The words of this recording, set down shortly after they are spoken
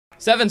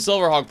7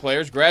 Silverhawk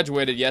players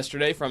graduated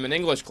yesterday from an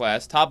English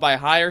class taught by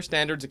Higher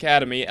Standards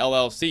Academy,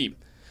 LLC.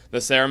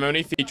 The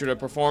ceremony featured a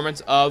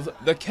performance of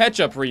the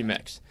Ketchup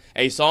remix,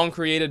 a song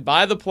created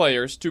by the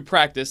players to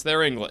practice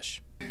their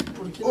English.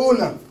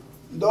 Una,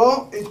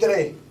 dos y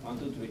tres. 1,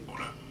 2, 3.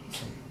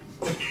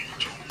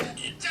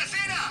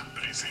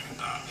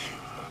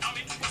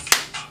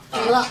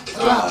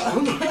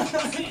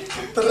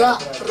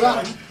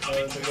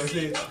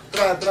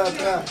 Tra,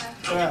 tra.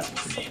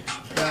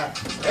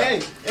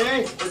 Hey,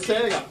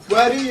 Ortega,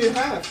 what do you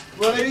have?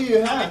 What do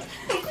you have?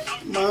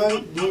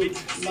 My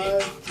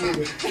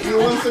food. You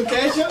want some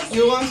ketchup?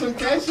 You want some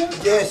ketchup?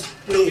 Yes,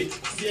 please.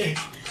 Yeah.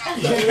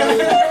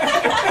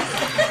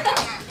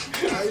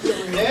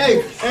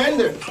 Hey,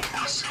 Ender,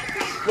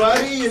 what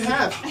do you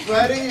have?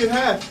 What do you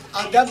have?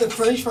 I got the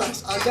French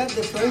fries.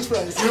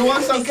 You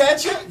want some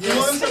ketchup? Yes. You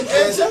want some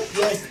ketchup?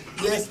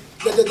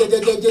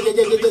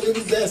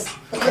 Yes.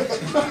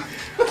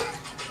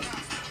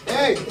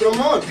 Hey,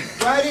 Ramon,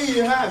 what do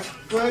you have?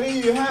 What do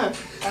you have?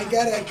 I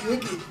got a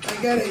cookie.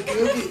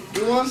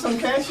 You want some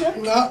ketchup?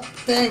 No,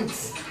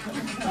 thanks.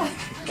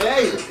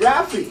 Hey,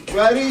 Rafi,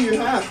 what do you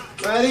have?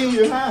 What do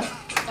you have?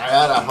 I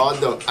got a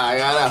hot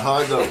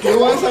dog. You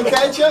want some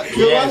ketchup?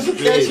 You want some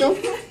ketchup?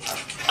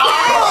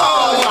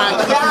 Oh my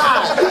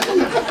God!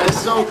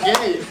 It's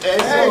okay.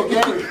 Hey,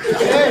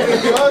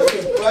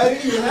 Joseph, what do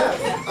you have?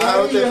 I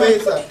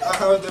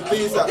have the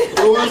pizza.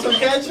 You want some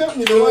ketchup?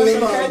 You want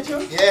some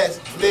ketchup? Yes,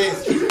 please.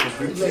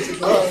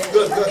 Oh,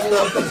 good.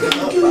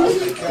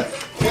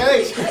 Hey,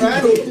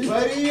 Randy,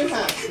 what do you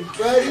have?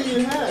 What do you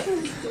have?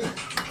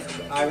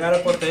 I got a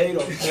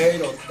potato. You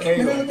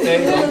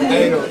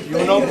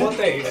know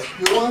potato.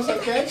 You want some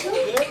ketchup?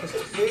 Yes,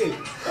 please.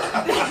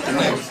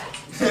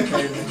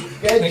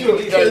 Ketchup.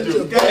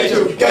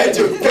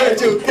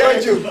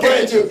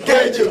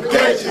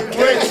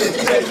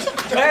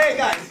 Hey,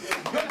 guys.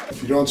 If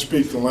you don't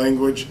speak the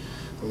language,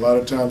 a lot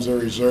of times they're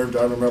reserved.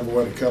 I remember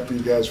when a couple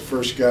of you guys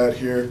first got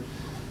here,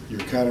 you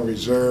were kind of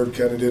reserved,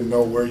 kind of didn't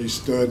know where you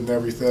stood and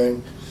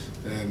everything.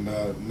 And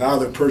now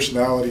their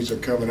personalities are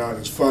coming out.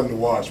 It's fun to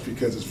watch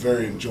because it's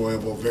very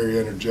enjoyable, very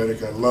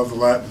energetic. I love the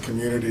Latin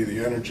community,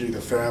 the energy, the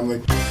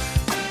family.